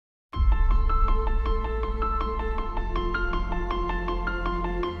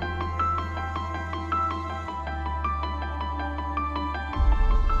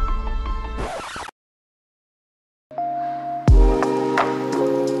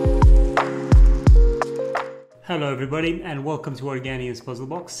Hello everybody and welcome to Organian's Puzzle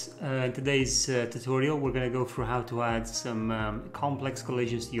Box. In today's tutorial we're going to go through how to add some complex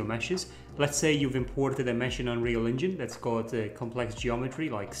collisions to your meshes. Let's say you've imported a mesh in Unreal Engine that's got complex geometry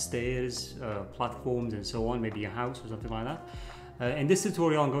like stairs, platforms and so on, maybe a house or something like that. In this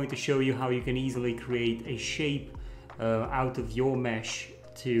tutorial I'm going to show you how you can easily create a shape out of your mesh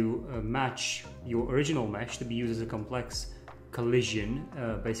to match your original mesh to be used as a complex collision,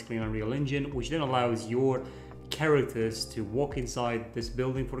 basically in Unreal Engine, which then allows your characters to walk inside this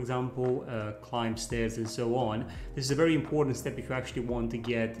building, for example, climb stairs and so on. This is a very important step if you actually want to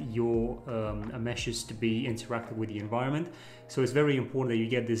get your meshes to be interactive with the environment. So it's very important that you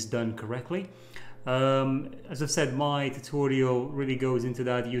get this done correctly. As I said, my tutorial really goes into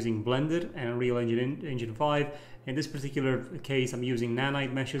that using Blender and Unreal Engine 5. In this particular case, I'm using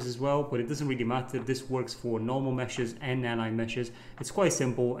nanite meshes as well, but it doesn't really matter. This works for normal meshes and nanite meshes. It's quite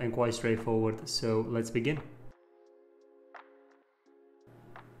simple and quite straightforward. So let's begin.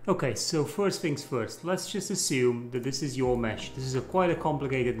 Okay, so first things first, let's just assume that this is your mesh. This is quite a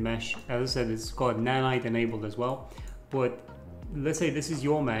complicated mesh. As I said, it's got nanite enabled as well, but let's say this is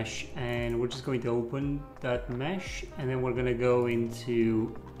your mesh and we're just going to open that mesh and then we're going to go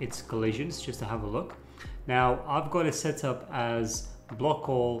into its collisions just to have a look. Now I've got it set up as block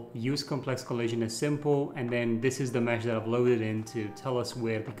all, use complex collision as simple, and then this is the mesh that I've loaded in to tell us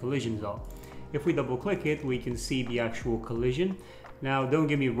where the collisions are. If we double click it, we can see the actual collision. Now don't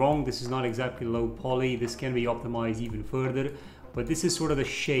get me wrong, this is not exactly low poly, this can be optimized even further, but this is sort of the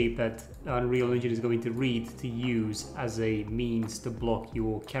shape that Unreal Engine is going to read to use as a means to block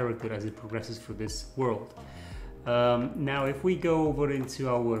your character as it progresses through this world. Now if we go over into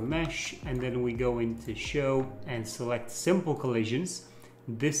our mesh and then we go into show and select simple collisions,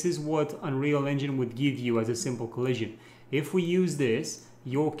 this is what Unreal Engine would give you as a simple collision. If we use this,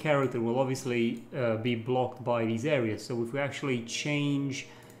 your character will obviously be blocked by these areas. So if we actually change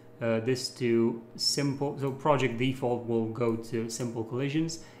this to simple, so project default will go to simple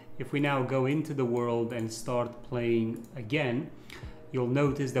collisions. If we now go into the world and start playing again, you'll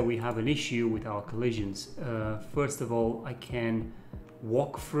notice that we have an issue with our collisions. First of all, I can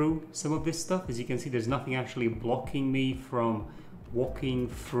walk through some of this stuff. As you can see, there's nothing actually blocking me from walking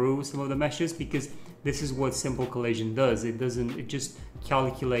through some of the meshes, because this is what simple collision does. It just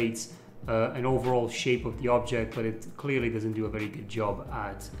calculates an overall shape of the object, but it clearly doesn't do a very good job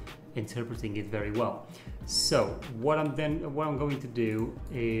at interpreting it very well. So what I'm going to do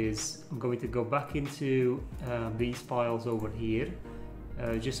is I'm going to go back into these files over here,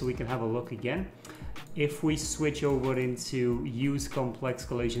 just so we can have a look again. If we switch over into use complex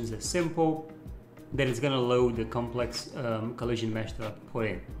collisions as simple, then it's going to load the complex collision mesh that I put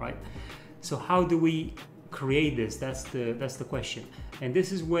in, right? So how do we create this? That's the question. And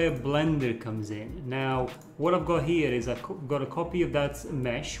this is where Blender comes in. Now, what I've got here is I've got a copy of that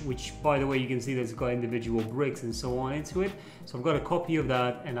mesh, which, by the way, you can see that it's got individual bricks and so on into it. So I've got a copy of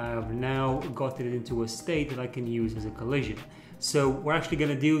that, and I have now got it into a state that I can use as a collision. So we're actually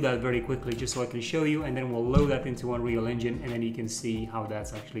going to do that very quickly, just so I can show you, and then we'll load that into Unreal Engine, and then you can see how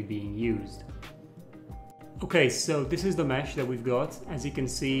that's actually being used. Okay, so this is the mesh that we've got. As you can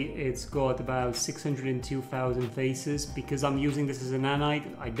see, it's got about 602,000 faces. Because I'm using this as a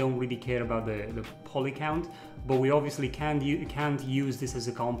nanite, I don't really care about the poly count, but we obviously can't use this as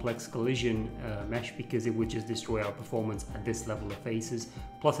a complex collision mesh, because it would just destroy our performance at this level of faces.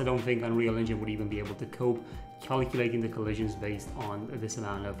 Plus, I don't think Unreal Engine would even be able to cope calculating the collisions based on this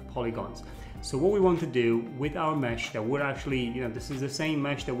amount of polygons. So what we want to do with our mesh, that we're actually, this is the same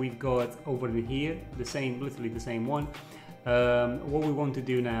mesh that we've got over here, literally the same one. What we want to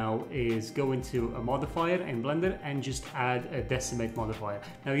do now is go into a modifier in Blender and just add a decimate modifier.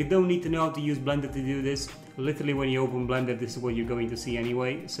 Now you don't need to know how to use Blender to do this. Literally when you open Blender, this is what you're going to see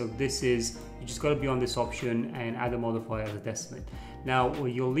anyway. So you just got to be on this option and add a modifier as a decimate. Now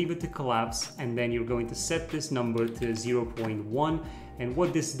you'll leave it to collapse, and then you're going to set this number to 0.1. And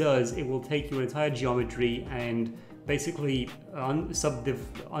what this does, it will take your entire geometry and basically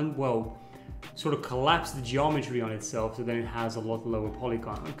sort of collapse the geometry on itself, so then it has a lot lower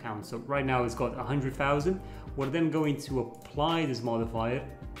polygon count. So right now it's got 100,000. We're then going to apply this modifier,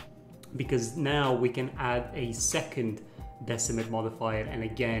 because now we can add a second decimate modifier, and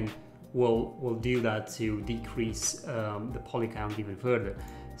again we'll do that to decrease the poly count even further.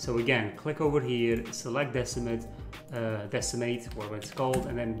 So again, click over here, select decimate, whatever it's called,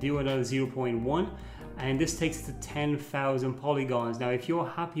 and then do another 0.1, and this takes to 10,000 polygons. Now if you're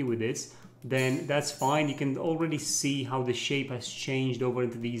happy with this, then that's fine. You can already see how the shape has changed over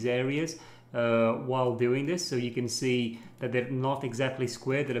into these areas. while doing this. So you can see that they're not exactly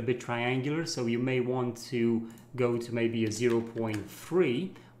square, they're a bit triangular. So you may want to go to maybe a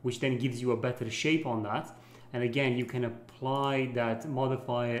 0.3, which then gives you a better shape on that. And again, you can apply that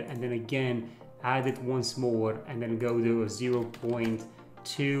modifier and then again add it once more and then go to a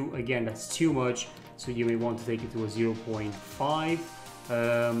 0.2. Again, that's too much, so you may want to take it to a 0.5.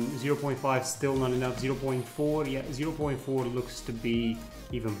 0.5 still not enough. 0.4, yeah, 0.4 looks to be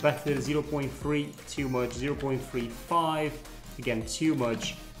even better. 0.3 too much. 0.35 again too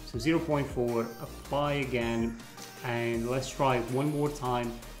much. So 0.4, apply again, and let's try it one more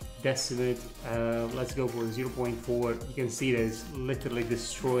time. Decimate, let's go for 0.4. You can see that it's literally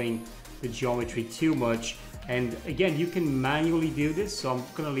destroying the geometry too much. And again, you can manually do this, so I'm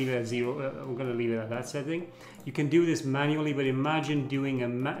gonna leave it at 0. I'm gonna leave it at that setting. You can do this manually, but imagine doing a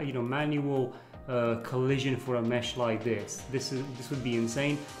manual collision for a mesh like this. This would be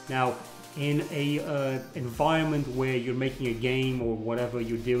insane. Now, in a environment where you're making a game or whatever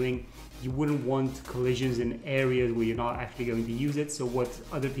you're doing, you wouldn't want collisions in areas where you're not actually going to use it. So what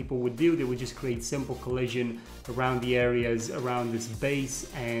other people would do, they would just create simple collision around the areas around this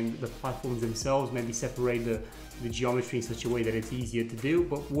base and the platforms themselves, maybe separate the geometry in such a way that it's easier to do.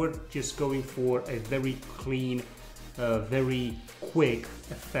 But we're just going for a very clean, very quick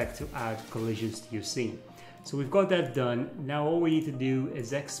effect to add collisions to your scene. So we've got that done. Now all we need to do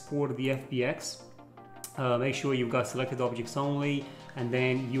is export the FBX. Make sure you've got selected objects only, and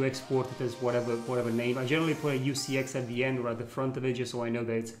then you export it as whatever name. I generally put a UCX at the end or at the front of it just so I know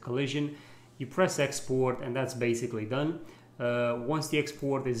that it's a collision. You press export and that's basically done. Once the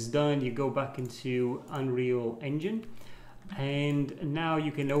export is done, you go back into Unreal Engine, and now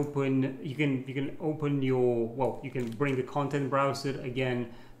you can open you can open your, well, you can bring the content browser again.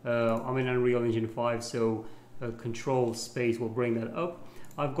 I'm in Unreal Engine 5, so control space will bring that up.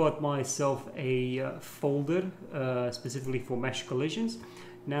 I've got myself a folder specifically for mesh collisions.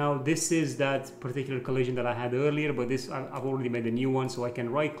 Now this is that particular collision that I had earlier, but this I've already made a new one, so I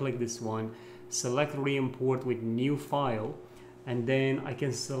can right click this one, select re-import with new file, and then I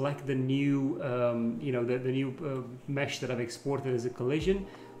can select the new the new mesh that I've exported as a collision,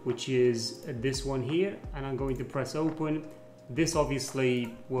 which is this one here, and I'm going to press open. This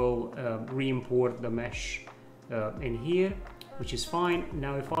obviously will re-import the mesh in here, which is fine.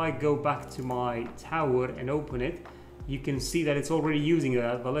 Now if I go back to my tower and open it, you can see that it's already using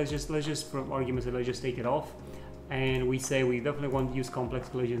that, but let's just for argument's sake, let's just take it off, and we say we definitely want to use complex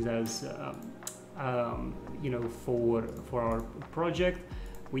collisions as for our project.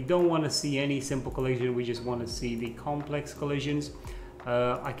 We don't want to see any simple collision, we just want to see the complex collisions.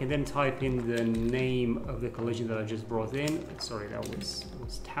 I can then type in the name of the collision that I just brought in. Sorry, that was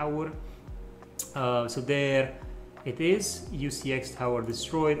tower. So there it is, UCX tower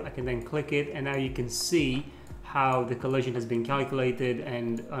destroyed. I can then click it, and now you can see how the collision has been calculated,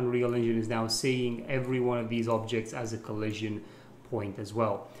 and Unreal Engine is now seeing every one of these objects as a collision point as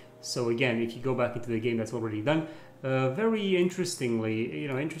well. So again, if you go back into the game, that's already done. Very interestingly,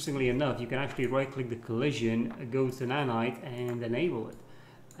 interestingly enough, you can actually right-click the collision, go to Nanite, and enable it.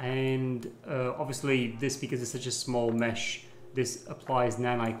 And obviously, this, because it's such a small mesh, this applies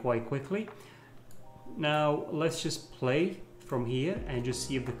Nanite quite quickly. Now let's just play from here and just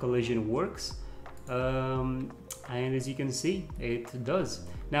see if the collision works. And as you can see, it does.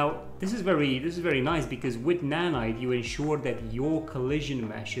 Now this is very nice, because with Nanite you ensure that your collision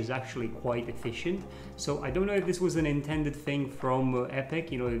mesh is actually quite efficient. So I don't know if this was an intended thing from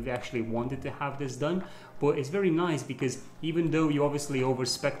Epic, if they actually wanted to have this done, but it's very nice because even though you obviously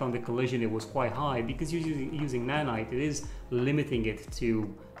overspec on the collision, it was quite high, because you're using Nanite, it is limiting it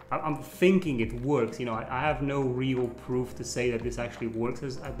to, I'm thinking it works. I have no real proof to say that this actually works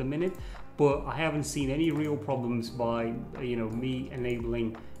at the minute, but I haven't seen any real problems by me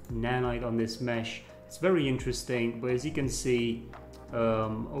enabling Nanite on this mesh. It's very interesting, but as you can see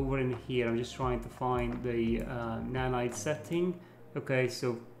over in here, I'm just trying to find the Nanite setting. Okay,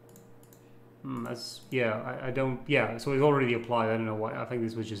 so that's, I don't, so it's already applied. I don't know why, I think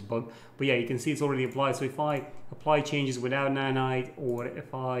this was just bug, but yeah, you can see it's already applied. So if I apply changes without Nanite, or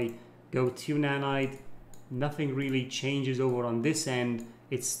if I go to Nanite, nothing really changes over on this end.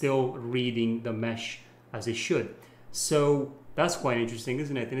 It's still reading the mesh as it should. So that's quite interesting,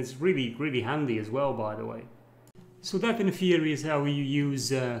 isn't it? And it's really handy as well, by the way. So that in theory is how you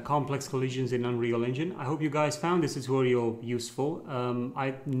use complex collisions in Unreal Engine. I hope you guys found this tutorial useful.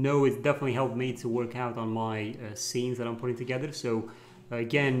 I know it definitely helped me to work out on my scenes that I'm putting together. So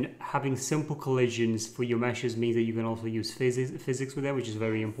again, having simple collisions for your meshes means that you can also use physics with them, which is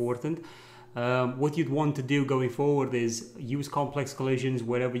very important. What you'd want to do going forward is use complex collisions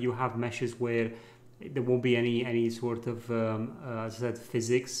wherever you have meshes where there won't be any sort of as I said,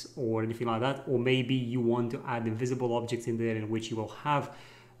 physics or anything like that, or maybe you want to add invisible objects in there in which you will have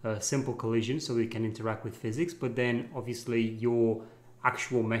simple collisions so they can interact with physics, but then obviously your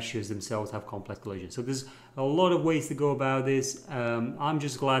actual meshes themselves have complex collisions. So there's a lot of ways to go about this. I'm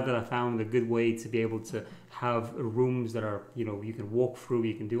just glad that I found a good way to be able to have rooms that are, you know, you can walk through,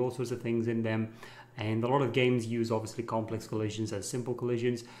 you can do all sorts of things in them, and a lot of games use obviously complex collisions as simple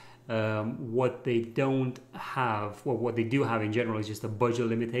collisions. What they don't have, well, what they do have in general is just a budget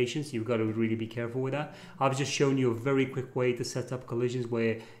limitation, so you've got to really be careful with that. I've just shown you a very quick way to set up collisions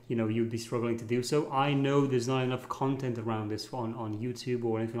where, you know, you'd be struggling to do so. I know there's not enough content around this on YouTube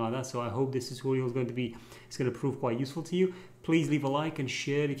or anything like that, so I hope this tutorial is going to prove quite useful to you. Please leave a like and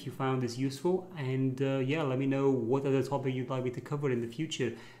share if you found this useful, and yeah, let me know what other topic you'd like me to cover in the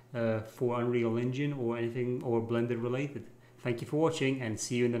future for Unreal Engine or anything or Blender related. Thank you for watching, and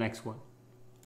see you in the next one.